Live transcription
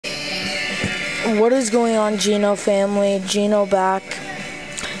What is going on, Gino family? Gino back.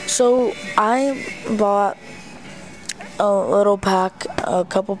 So I bought a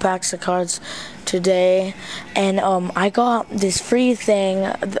couple packs of cards today, and I got this free thing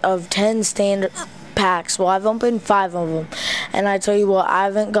of 10 standard packs. Well, I've opened 5 of them, and I tell you what, I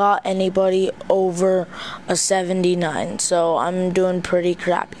haven't got anybody over a 79, so I'm doing pretty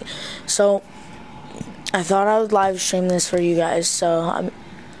crappy. So I thought I would live stream this for you guys, so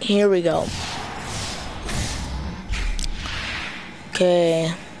here we go.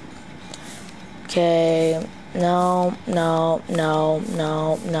 Okay. No.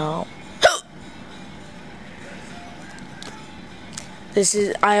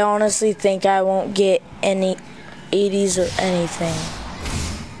 I honestly think I won't get any 80s or anything.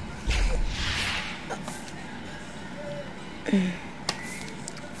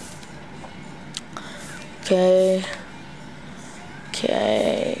 Okay.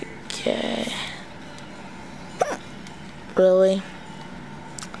 Really?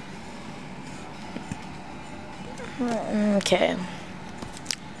 Okay.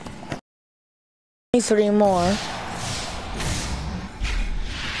 3 more.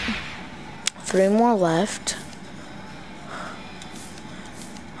 3 more left.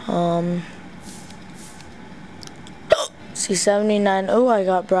 C79. Oh, I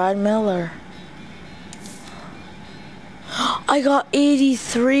got Brad Miller. I got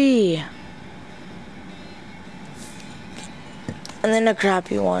 83. And then a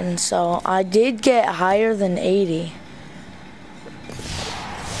crappy one. So I did get higher than 80.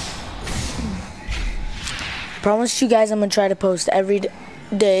 Promise you guys I'm gonna try to post every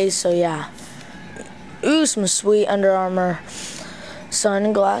day, so yeah. Ooh, some sweet Under Armour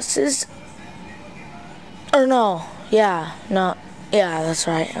sunglasses. Or no, yeah, that's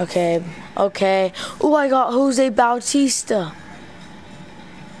right. Okay. Ooh, I got Jose Bautista.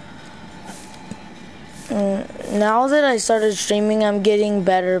 Now that I started streaming, I'm getting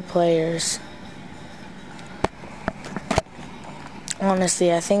better players.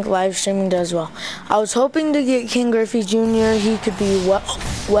 Honestly, I think live streaming does well. I was hoping to get King Griffey Jr. He could be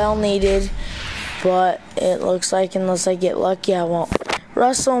well needed, but it looks like unless I get lucky, I won't.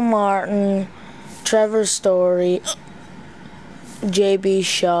 Russell Martin, Trevor Story, JB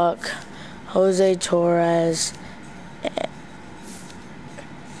Shuck, Jose Torres.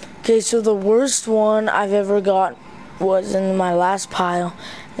 Okay, so the worst one I've ever got was in my last pile,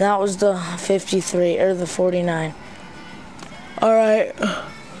 and that was the 53 or the 49. All right.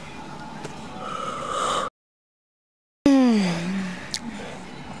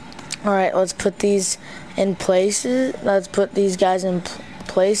 All right, let's put these in places. Let's put these guys in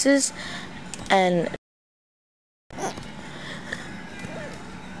places, and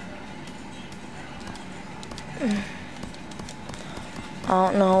I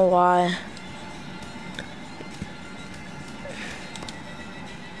don't know why.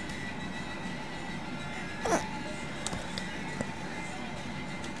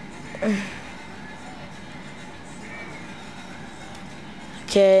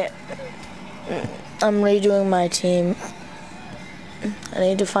 Okay, I'm redoing my team. I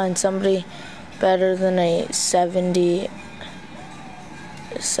need to find somebody better than a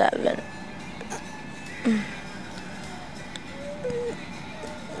 77.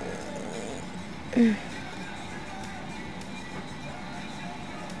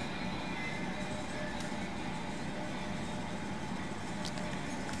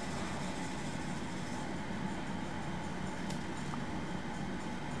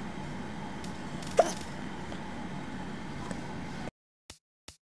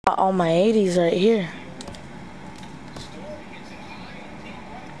 All my 80s right here.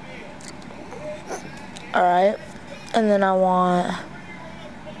 Alright, and then I want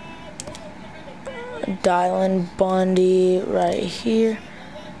Dylan Bundy right here,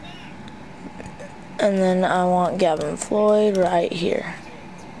 and then I want Gavin Floyd right here.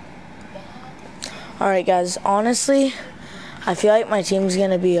 Alright guys, honestly, I feel like my team's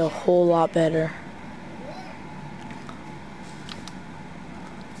gonna be a whole lot better.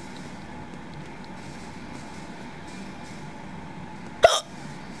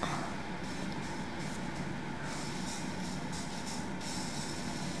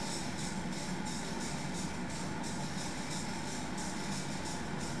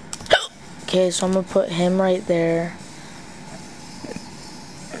 Okay, so I'm gonna put him right there.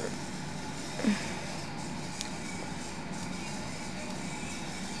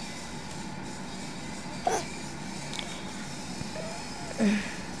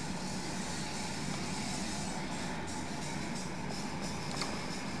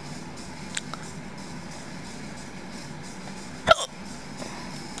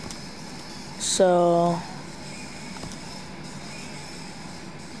 So,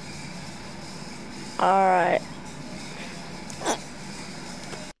 alright.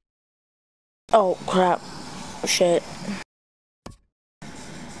 Oh, crap. Shit.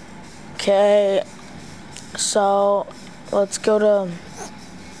 Okay, so let's go to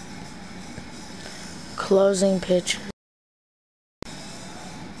closing pitch.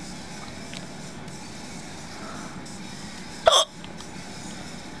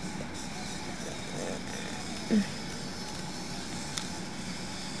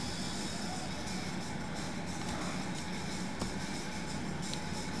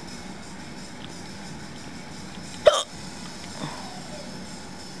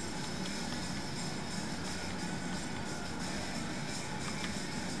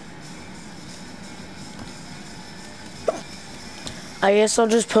 I guess I'll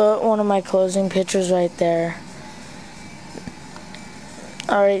just put one of my closing pitchers right there.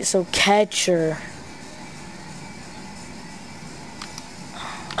 Alright, so catcher.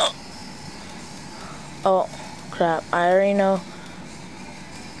 Oh, crap. I already know.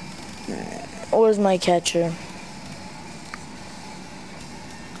 Where's my catcher?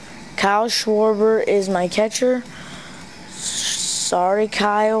 Kyle Schwarber is my catcher. Sorry,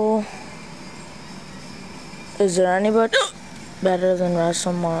 Kyle. Is there anybody better than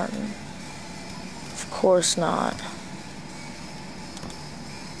Russell Martin? Of course not.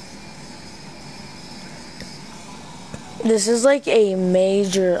 This is like a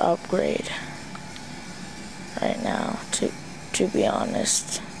major upgrade right now, to be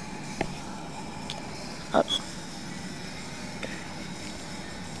honest.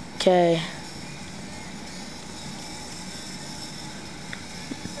 Okay.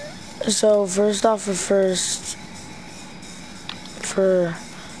 So first off, for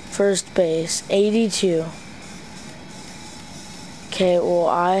first base, 82. Okay, well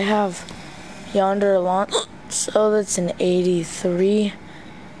I have Yonder Alonso, so that's an 83.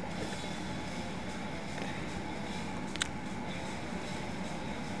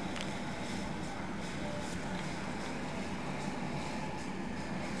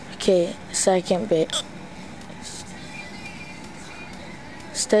 Okay, second base,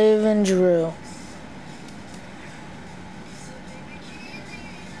 Steven Drew.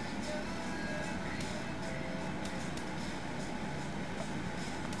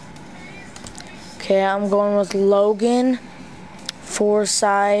 Okay, I'm going with Logan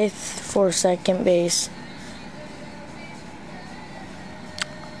Forsythe for second base.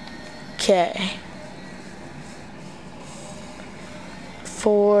 Okay.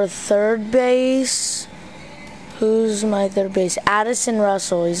 For third base, who's my third base? Addison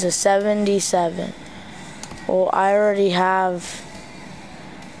Russell, he's a 77. Well, I already have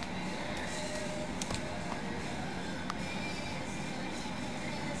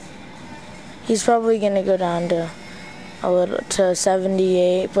he's probably gonna go down to a little to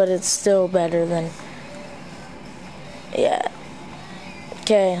 78, but it's still better than, yeah.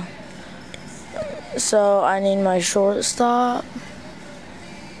 Okay, so I need my shortstop.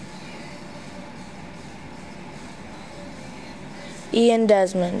 Ian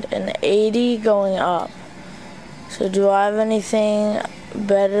Desmond, an 80 going up. So do I have anything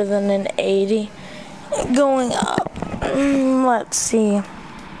better than an 80 going up? Let's see.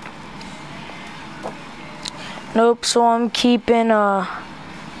 Nope, so I'm keeping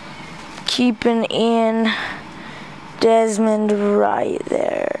Ian Desmond right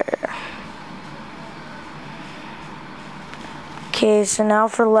there. Okay, so now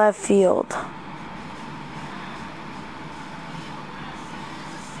for left field.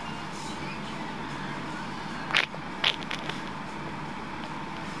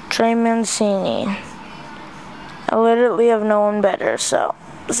 Trey Mancini. I literally have no one better, so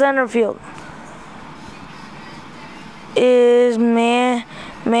center field is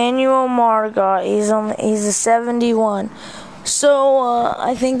Manuel Margot. He's a 71. So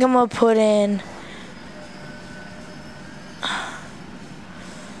I think I'm gonna put in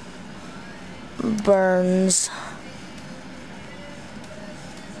Burns.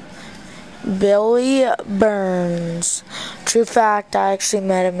 Billy Burns. True fact, I actually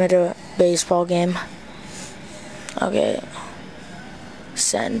met him at a baseball game. Okay.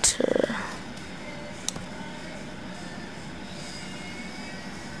 Center.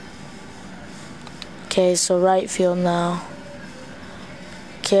 Okay, so right field now.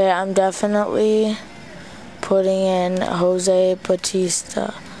 Okay, I'm definitely putting in Jose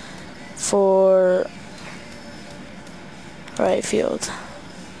Bautista for right field.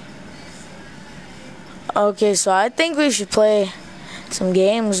 Okay, so I think we should play some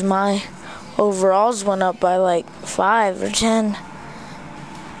games. My overalls went up by like 5 or 10.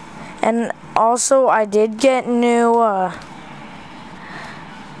 And also, I did get new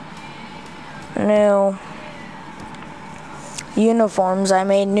uniforms. I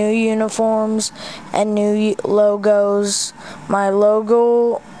made new uniforms and new logos. My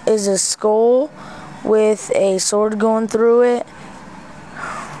logo is a skull with a sword going through it.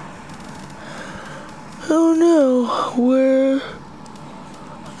 I don't know where.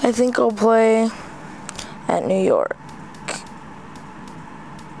 I think I'll play at New York.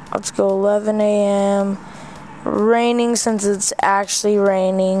 Let's go 11 a.m. Raining, since it's actually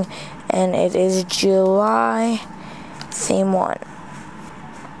raining, and it is July. Theme 1.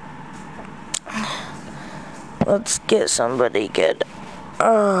 Let's get somebody good.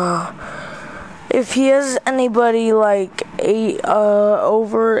 If he has anybody like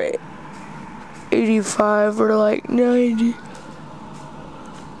over 85 or like 90,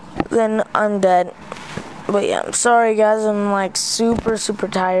 then I'm dead. But yeah, I'm sorry guys, I'm like super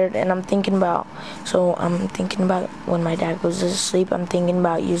tired, and I'm thinking about when my dad goes to sleep, I'm thinking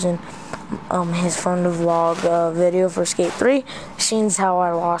about using his phone to vlog a video for Skate 3, seeing how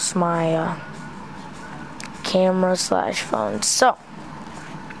I lost my camera / phone. So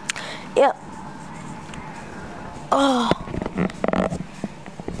yeah.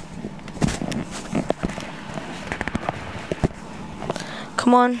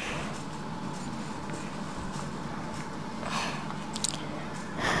 Come on.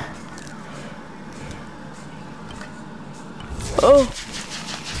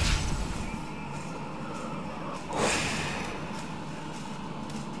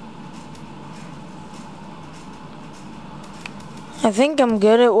 I think I'm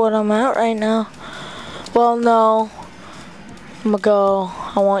good at what I'm at right now. Well, no. I'm gonna go.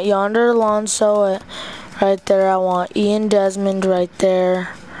 I want Yonder Alonso right there. I want Ian Desmond right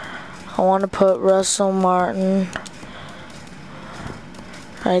there. I want to put Russell Martin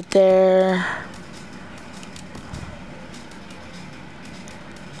right there.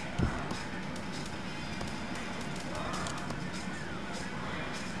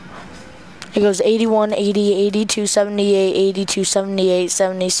 It goes 81, 80, 82, 78, 82, 78,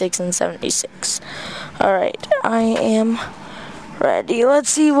 76, and 76. Alright, I am ready. Let's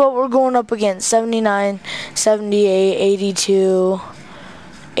see what we're going up against. 79, 78, 82,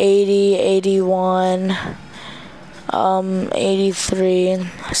 80, 81, 83,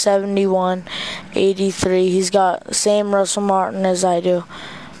 71, 83. He's got the same Russell Martin as I do,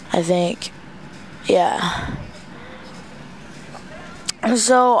 I think. Yeah.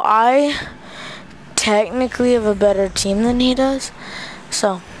 So I technically have a better team than he does.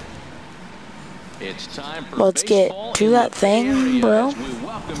 So let's get to that thing, bro.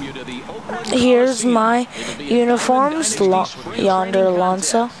 Here's my uniforms. Yonder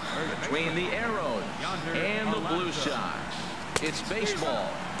Alonso. Between the arrows and the blue side. It's baseball.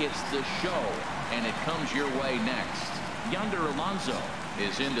 It's the show. And it comes your way next. Yonder Alonso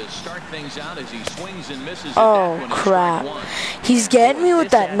is in to start things out as he swings and misses. Oh crap. He's getting me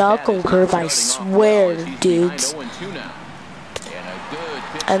with that knuckle curve, I swear, dudes.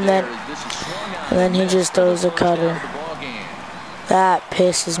 And then he just throws a cutter. That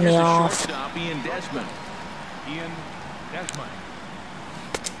pisses me off.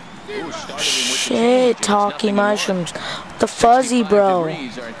 Shit, talkie mushrooms. The fuzzy, bro.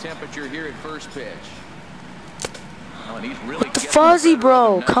 What the fuzzy,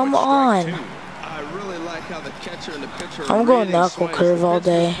 bro? Come on. I'm going knuckle curve all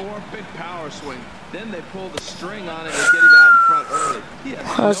day.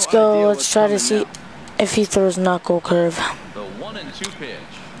 Let's go. Let's try to see if he throws knuckle curve. The 1-2 pitch.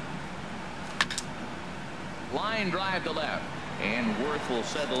 Line drive to left. And Worth will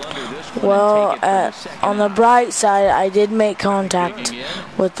settle under this one. Well, on the bright side, I did make contact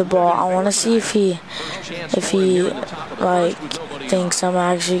with the ball. I want to see if he like thinks I'm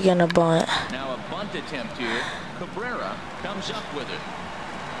actually gonna bunt. Now a bunt attempt here. Cabrera comes up with it,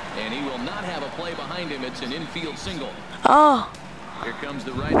 and he will not have a play behind him. It's an infield single. Oh. Here comes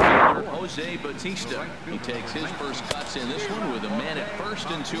the right fielder, Jose Bautista. He takes his first cuts in this one with a man at first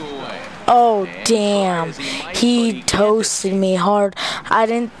and 2 away. Oh damn! He toasted me hard.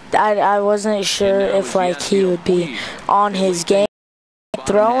 I wasn't sure if like he would be on his game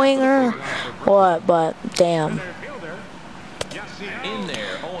throwing or what, but damn.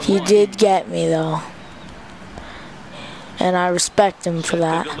 He did get me though, and I respect him for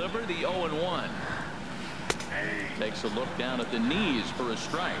that. Takes a look down at the knees for a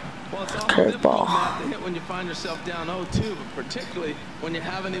strike. Well, it's awful difficult to hit when you find yourself down 0-2, but particularly when you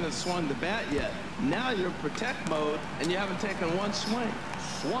haven't even swung the bat yet. Now you're in protect mode, and you haven't taken one swing.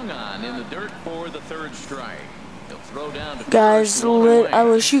 Swung on in the dirt for the third strike. He'll throw down to Guys, first, I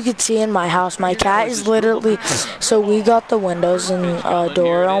wish you could see in my house. My cat is literally, so we got the windows and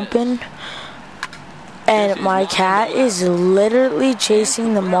door open, and my cat is literally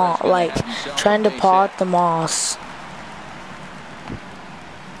chasing the moth, like trying to paw at the moss.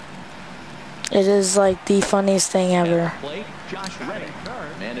 It is like the funniest thing ever.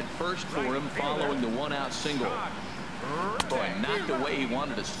 Man at first for him following the one-out single. Boy, not the way he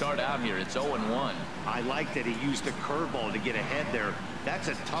wanted to start out here. It's 0-1. I like that he used the curveball to get ahead there. That's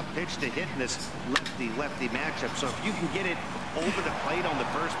a tough pitch to hit in this lefty-lefty matchup. So if you can get it over the plate on the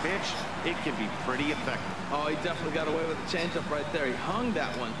first pitch, it can be pretty effective. Oh, he definitely got away with the changeup right there. He hung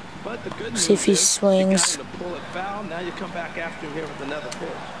that one. But the good news See if he is swings. you got him to pull it foul. Now you come back after him here with another pitch.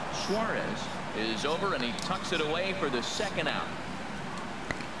 Suarez is over, and he tucks it away for the second out.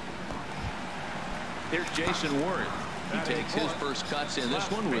 Here's Jason Worth. He takes his first cuts in this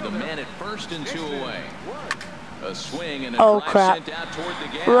one with a man at first and 2 away. A swing and a drive sent out toward the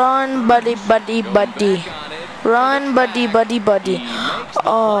gap. Run, buddy, buddy, buddy. Run, buddy, buddy, buddy.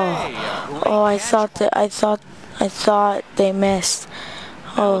 Oh, I thought they missed.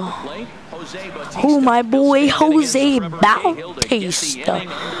 Oh, my boy Jose Bautista.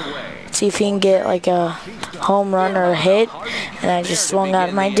 See if he can get like a home run or a hit. And I just swung out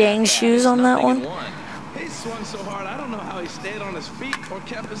of my dang shoes on that one. He swung so hard, I don't know how he stayed on his feet or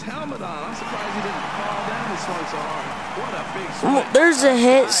kept his helmet on. I'm surprised he didn't fall down. He swung so hard. What a big swing. Oh, there's a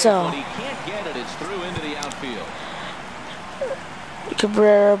hit, so. But he can't get it. It's through into the outfield.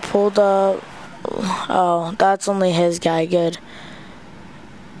 Cabrera pulled up. Oh, that's only his guy. Good.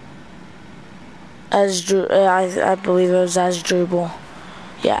 I believe it was Asdrubal.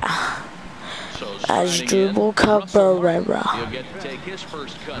 Yeah. So Asdrubal Cabrera. He'll get to take his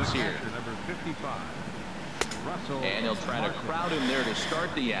first cuts here. And he'll try to crowd him there to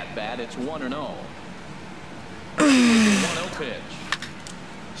start the at-bat. It's 1-0. 1-0 pitch.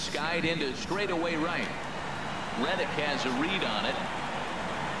 Skied into straightaway right. Reddick has a read on it.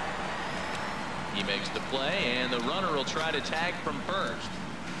 He makes the play, and the runner will try to tag from first.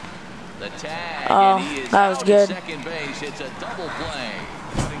 The tag, and he is that was out good. at second base. It's a double play.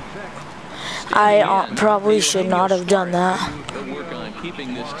 I probably should not have done that. They'll work on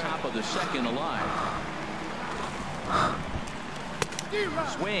keeping this top of the second alive.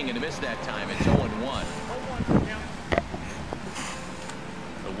 Swing and a miss that time. It's 0-1.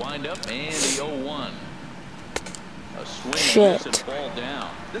 The windup and the 0-1. A swing and miss and fall down.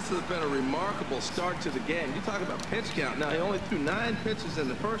 This has been a remarkable start to the game. You talk about pitch count. Now, he only threw 9 pitches in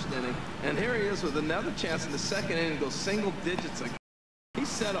the first inning, and here he is with another chance in the second inning to go single digits again. He's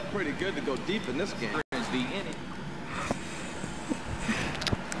set up pretty good to go deep in this game.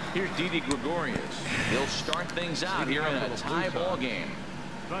 Here's Didi Gregorius. He'll start things out here in a tie ball game.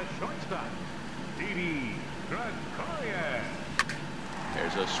 The shortstop, Didi Gregorius.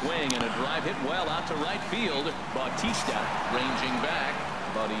 There's a swing and a drive hit well out to right field. Bautista ranging back,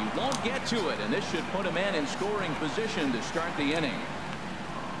 but he won't get to it, and this should put a man in scoring position to start the inning.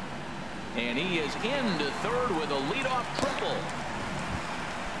 And he is into third with a leadoff triple.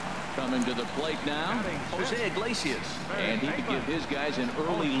 Coming to the plate now, Jose Iglesias, and he could give his guys an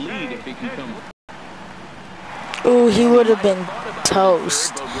early lead if he can come. Ooh, he would have been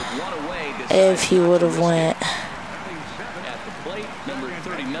toast if he would have went. At the plate, number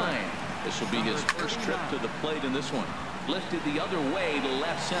 39. This will be his first trip to the plate in this one. Lifted the other way to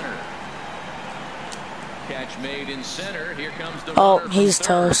left center. Catch made in center. Here comes the runner. He's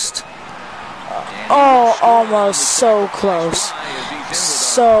toast. Oh, almost so close.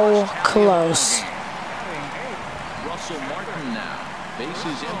 So close. Russell Martin now.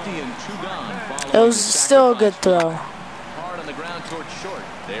 Bases empty and 2 gone. It was still a good throw. Hard on the ground towards short.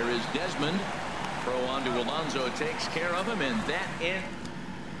 There is Desmond. Throw on to Alonso takes care of him, and that in.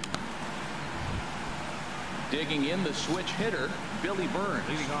 Digging in the switch hitter, Billy Burns.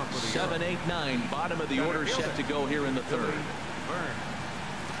 7, 8, 9. Bottom of the order set to go here in the third.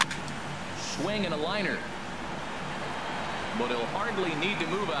 Swing and a liner. But he'll hardly need to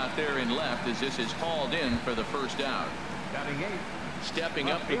move out there in left as this is hauled in for the first out. Stepping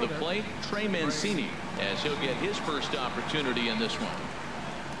up to the plate, Trey Mancini, as he'll get his first opportunity in this one.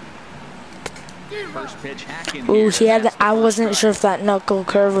 First pitch hack in Ooh, here. I wasn't sure if that knuckle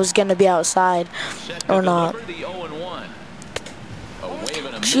curve was going to be outside or not.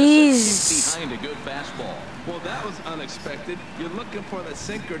 Jeez. Behind a good fastball. Well, that was unexpected. You're looking for the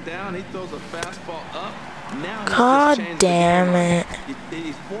sinker down. He throws a fastball up. Now God damn it.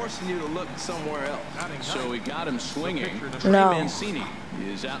 He's forcing you to look somewhere else. So he got him swinging. No. Mancini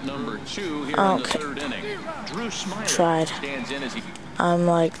is out number 2 here in the third inning. Drew Smyler Tried. stands in as he. I'm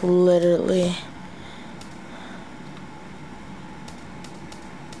like literally.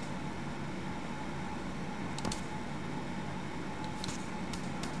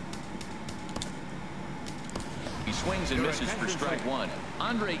 swings and misses for strike one.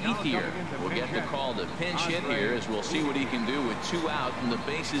 Andre Ethier will get the call to pinch hit here, as we'll see what he can do with 2 out and the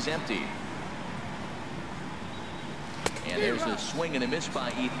base is empty. And there's a swing and a miss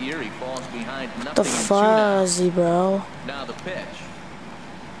by Ethier. He falls behind nothing. The fuzzy, bro. Now the pitch.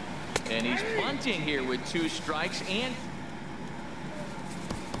 And he's bunting here with 2 strikes and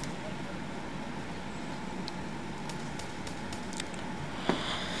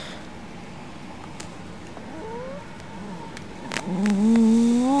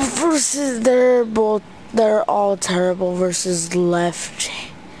versus they're all terrible versus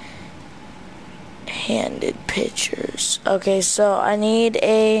left-handed pitchers. Okay, so I need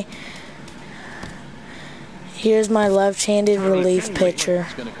here's my left-handed relief pitcher.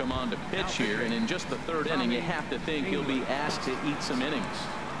 He's going to come on to pitch here, and in just the 3rd inning, you have to think he'll be asked to eat some innings.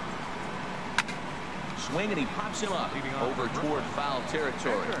 Swing, and he pops him up over toward foul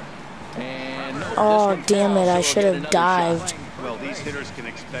territory. And no, oh, damn it, I should have dived. Well, these hitters can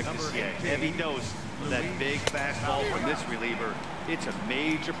expect to see a heavy dose of that big fastball from this reliever. It's a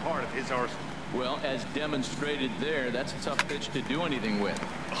major part of his arsenal. Well, as demonstrated there, that's a tough pitch to do anything with.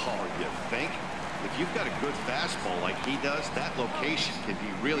 Oh, you think? If you've got a good fastball like he does, that location can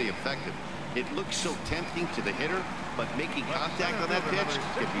be really effective. It looks so tempting to the hitter, but making contact on that pitch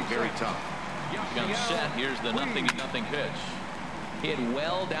can be very tough. Comes set. Here's the 0-0 pitch. Hit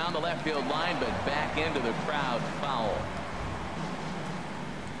well down the left field line, but back into the crowd, foul.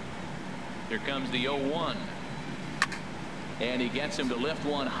 Here comes the 0-1. And he gets him to lift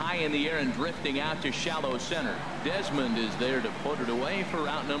one high in the air and drifting out to shallow center. Desmond is there to put it away for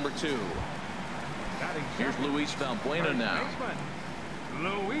out number 2. Here's Luis Valbuena now.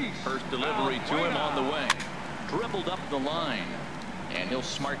 First delivery to him on the way. Dribbled up the line. And he'll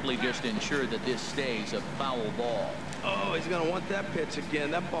smartly just ensure that this stays a foul ball. Oh, he's going to want that pitch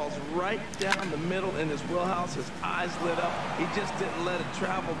again. That ball's right down the middle in his wheelhouse. His eyes lit up. He just didn't let it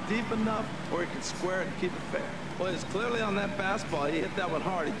travel deep enough where he could square it and keep it fair. Well, it's clearly on that fastball. He hit that one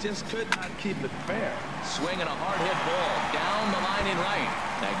hard. He just could not keep it fair. Swinging a hard hit ball down the line in right.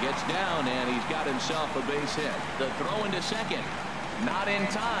 That gets down, and he's got himself a base hit. The throw into second. Not in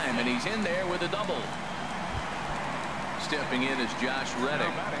time, and he's in there with a double. Stepping in is Josh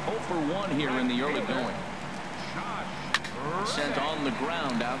Reddick. 0 for 1 here in the early going. Sent on the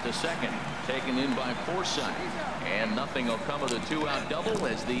ground out to second. Taken in by Forsythe. And nothing will come of the 2-out double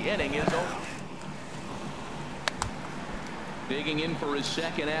as the inning is over. Digging in for his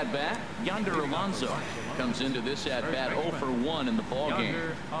second at-bat, Yonder Alonso comes into this at-bat 0 for 1 in the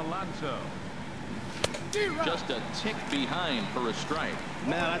ballgame. Just a tick behind for a strike.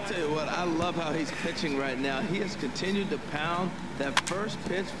 Man, I tell you what, I love how he's pitching right now. He has continued to pound that first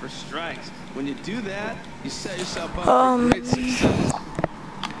pitch for strikes. When you do that, you set yourself up for great success.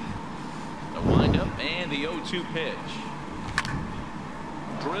 The windup and the 0-2 pitch.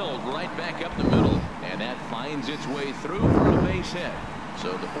 Drilled right back up the middle, and that finds its way through for a base hit.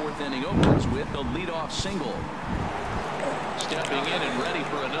 So the 4th inning opens with a leadoff single. Stepping in and ready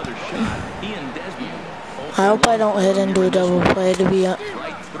for another shot. He and Desmond. I hope I don't hit into a double play, to be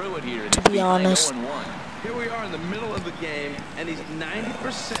honest. Here we are in the middle of the game, and he's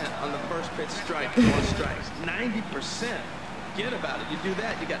 90% on the first pitch strike, 4 strikes. 90%. Forget about it. You do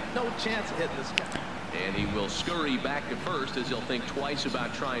that, you got no chance of hitting this guy. And he will scurry back to first as he'll think twice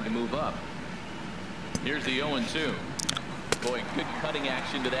about trying to move up. Here's the 0-2. Boy, good cutting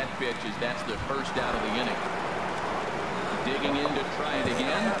action to that pitch as that's the first out of the inning. Digging in to try it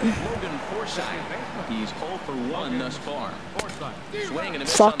again. Logan Forsythe. He's 0 for 1 thus far. Swing and a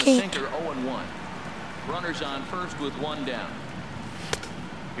miss on the sinker, 0-1. Runners on first with 1 down.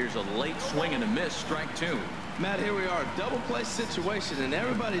 Here's a late swing and a miss, strike 2. Matt, here we are, double play situation, and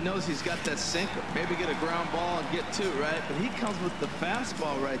everybody knows he's got that sinker. Maybe get a ground ball and get 2, right? But he comes with the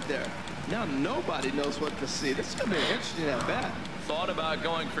fastball right there. Now nobody knows what to see. This is going to be an interesting at bat. Thought about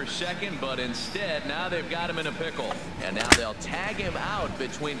going for second, but instead now they've got him in a pickle. And now they'll tag him out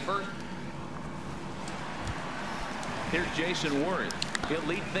between first. Here's Jason Worth. He'll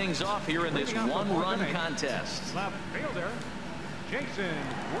lead things off here in this 1-run contest. Left fielder, Jason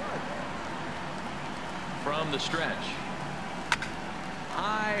Worth. From the stretch.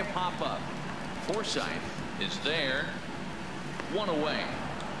 High pop-up. Forsythe is there. 1 away.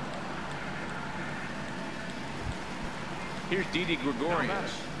 Here's Didi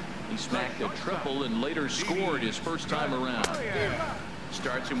Gregorius. He smacked a triple and later scored his first time around.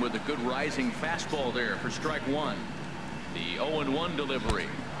 Starts him with a good rising fastball there for strike 1. The 0-1 delivery.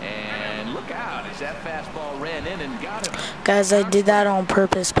 And look out as that fastball ran in and got him. Guys, I did that on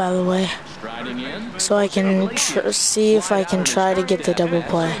purpose, by the way. Striding in. So I can see if I can try to get the double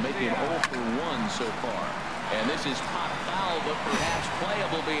play. Making 0 for 1 so far. And this is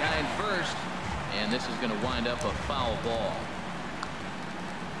off a foul ball.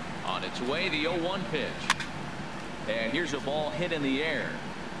 On its way, the 0-1 pitch. And here's a ball hit in the air.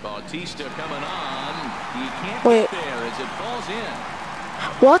 Bautista coming on. He can't get there as it falls in.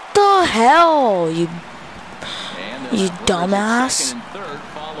 What the hell, you dumbass? Second and third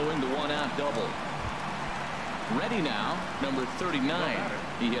following the one-out double. Ready now, number 39.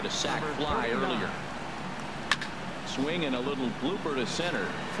 He hit a sac fly earlier. Swing and a little blooper to center.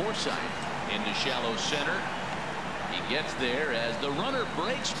 Forsythe into shallow center. He gets there as the runner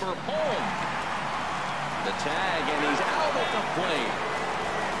breaks for home. The tag, and he's out at the plate.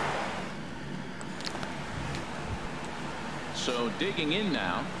 So digging in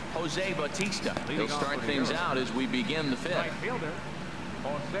now, Jose Bautista. He'll start things out as we begin the fifth. Right fielder,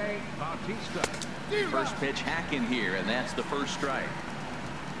 Jose Bautista. First pitch hacking here, and that's the first strike.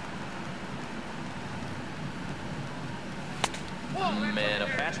 And a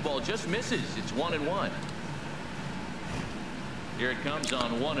fastball just misses. It's 1-1. Here it comes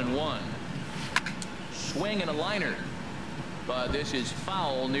on 1-1. Swing and a liner, but this is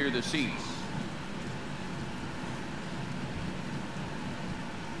foul near the seats.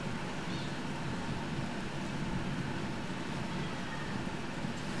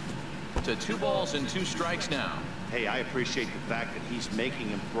 To 2 balls and 2 strikes now. Hey, I appreciate the fact that he's making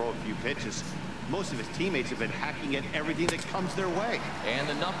him throw a few pitches. Most of his teammates have been hacking at everything that comes their way. And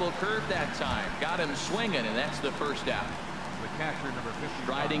the knuckle curve that time. Got him swinging, and that's the first out. The catcher, number 55.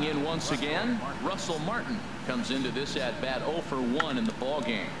 Riding in once again, Russell Martin comes into this at-bat 0 for 1 in the ball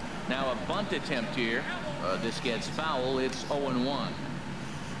game. Now a bunt attempt here. This gets foul. It's 0-1.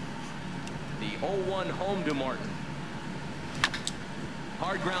 The 0-1 home to Martin.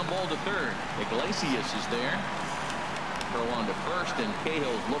 Hard ground ball to third. Iglesias is there. Throw on to first, and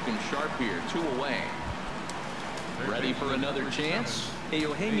Cahill's looking sharp here. 2 away. Ready for another chance?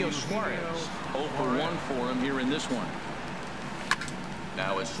 Eugenio Suarez. 0 for 1 for him here in this one.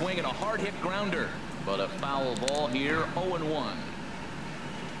 Now a swing and a hard hit grounder, but a foul ball here. 0-1.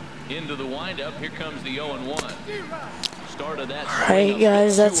 Into the windup. Here comes the 0-1. Alright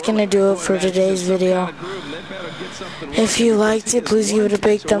guys, that's gonna do it for today's video. If you liked it, please give it a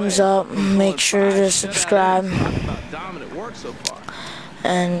big thumbs up. Make sure to subscribe.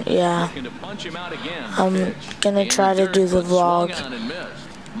 And yeah, I'm gonna try to do the vlog.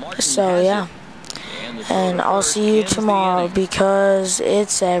 So yeah, and I'll see you tomorrow because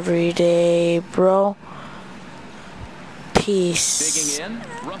it's every day, bro. Peace.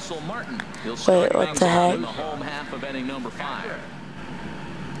 Wait, what the heck?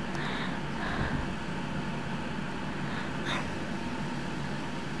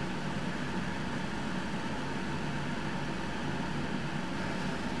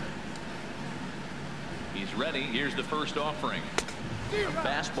 He's ready. Here's the first offering. A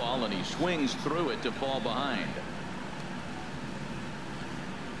fastball, and he swings through it to fall behind.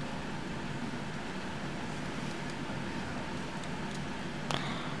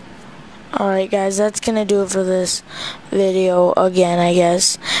 Alright guys, that's gonna do it for this video again, I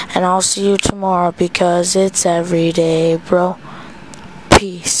guess. And I'll see you tomorrow because it's every day, bro.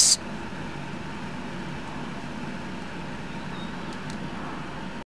 Peace.